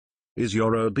Is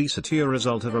your obesity a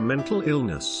result of a mental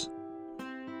illness?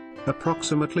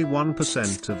 Approximately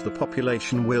 1% of the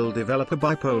population will develop a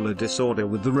bipolar disorder,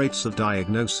 with the rates of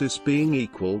diagnosis being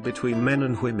equal between men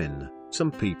and women.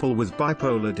 Some people with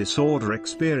bipolar disorder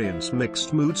experience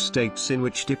mixed mood states in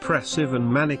which depressive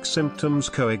and manic symptoms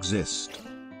coexist.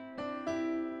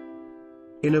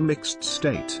 In a mixed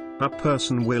state, a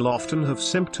person will often have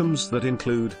symptoms that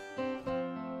include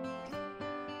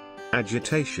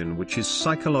agitation, which is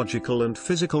psychological and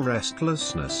physical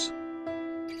restlessness;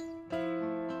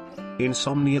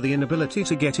 insomnia, the inability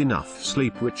to get enough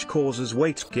sleep, which causes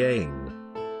weight gain;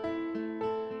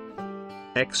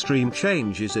 extreme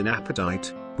changes in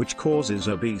appetite, which causes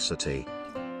obesity;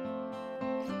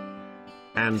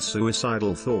 and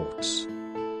suicidal thoughts,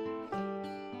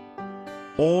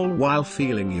 all while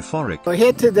feeling euphoric. We're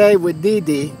here today with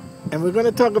Dee, and we're going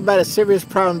to talk about a serious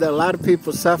problem that a lot of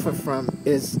people suffer from,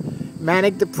 is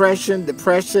manic depression,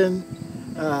 bipolar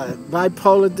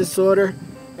disorder,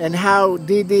 and how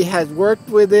Dee has worked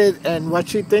with it and what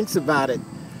she thinks about it.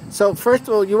 So first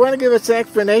of all, you want to give us an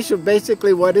explanation of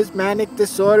basically what is manic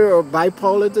disorder or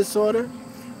bipolar disorder?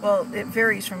 Well, it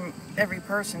varies from every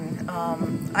person.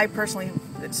 I personally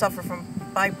suffer from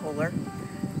bipolar,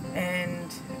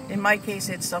 and in my case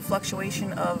it's a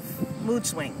fluctuation of mood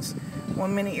swings.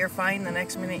 One minute you're fine, the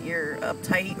next minute you're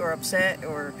uptight or upset,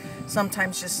 or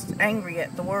sometimes just angry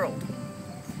at the world.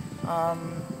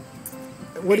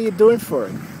 What are you doing for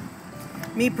it?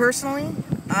 Me personally,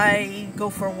 I go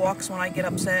for walks when I get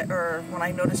upset, or when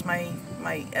I notice my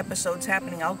episodes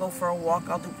happening. I'll go for a walk,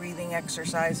 I'll do breathing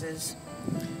exercises.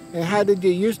 And how did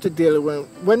you used to deal with it?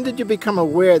 When did you become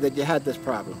aware that you had this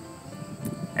problem?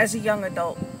 As a young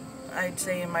adult, I'd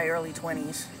say in my early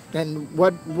 20s. And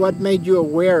what made you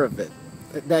aware of it?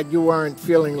 That you weren't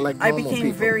feeling like normal people? I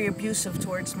became very abusive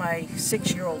towards my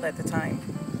 6-year-old at the time.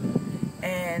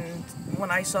 And when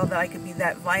I saw that I could be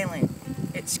that violent,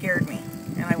 it scared me,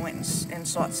 and I went and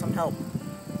sought some help.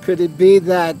 Could it be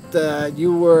that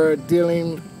you were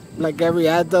dealing, like every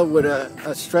adult, with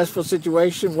a stressful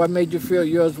situation? What made you feel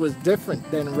yours was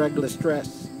different than regular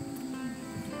stress?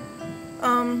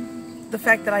 The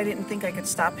fact that I didn't think I could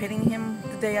stop hitting him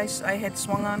the day I had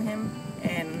swung on him,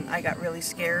 and I got really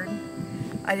scared.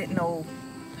 I didn't know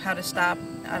how to stop.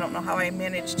 I don't know how I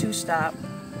managed to stop.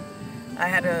 I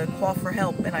had to call for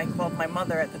help, and I called my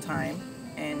mother at the time,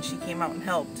 and she came out and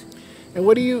helped. And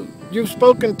what do you've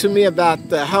spoken to me about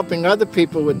helping other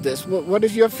people with this. What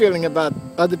is your feeling about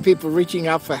other people reaching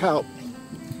out for help?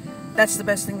 That's the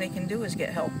best thing they can do, is get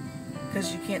help,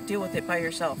 because you can't deal with it by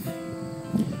yourself.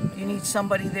 You need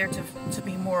somebody there to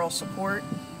be moral support,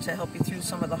 to help you through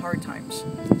some of the hard times.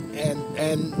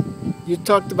 And you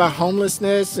talked about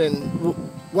homelessness, and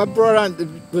what brought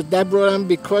on, was that brought on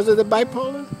because of the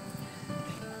bipolar?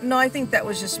 No, I think that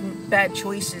was just bad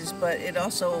choices, but it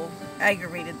also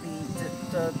aggravated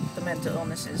the mental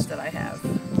illnesses that I have.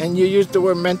 And you used the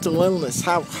word mental illness.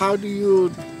 How do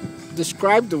you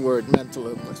describe the word mental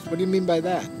illness? What do you mean by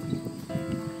that?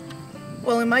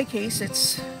 Well, in my case,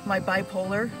 it's my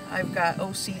bipolar. I've got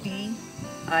OCD.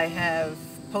 I have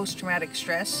post-traumatic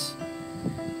stress,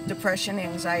 depression,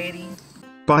 anxiety.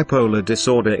 Bipolar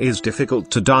disorder is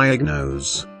difficult to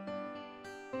diagnose.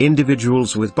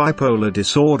 Individuals with bipolar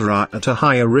disorder are at a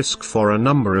higher risk for a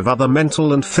number of other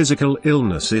mental and physical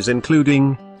illnesses,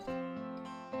 including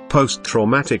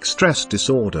post-traumatic stress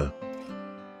disorder,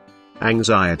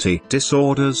 anxiety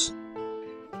disorders,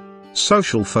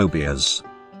 social phobias,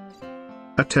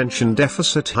 attention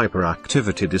deficit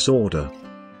hyperactivity disorder,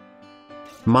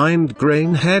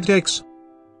 migraine headaches,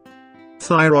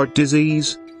 thyroid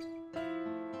disease,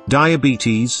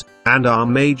 diabetes, and our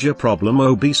major problem,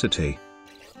 obesity.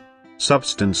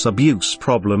 Substance abuse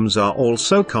problems are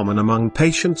also common among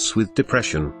patients with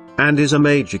depression, and is a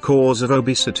major cause of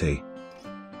obesity.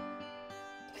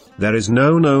 There is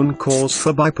no known cause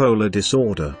for bipolar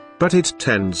disorder, but it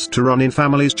tends to run in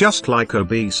families just like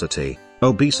obesity.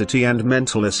 Obesity and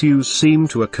mental issues seem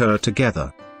to occur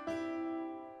together.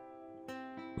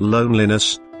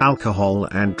 Loneliness, alcohol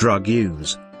and drug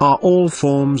use are all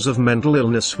forms of mental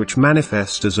illness which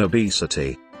manifest as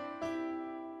obesity.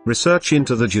 Research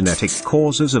into the genetic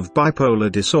causes of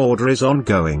bipolar disorder is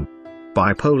ongoing.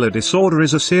 Bipolar disorder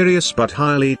is a serious but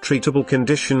highly treatable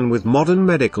condition with modern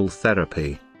medical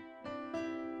therapy.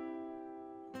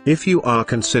 If you are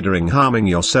considering harming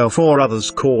yourself or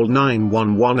others, call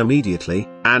 911 immediately,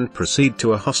 and proceed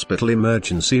to a hospital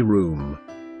emergency room.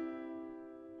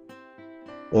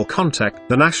 Or contact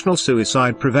the National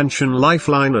Suicide Prevention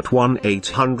Lifeline at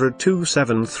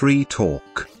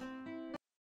 1-800-273-TALK.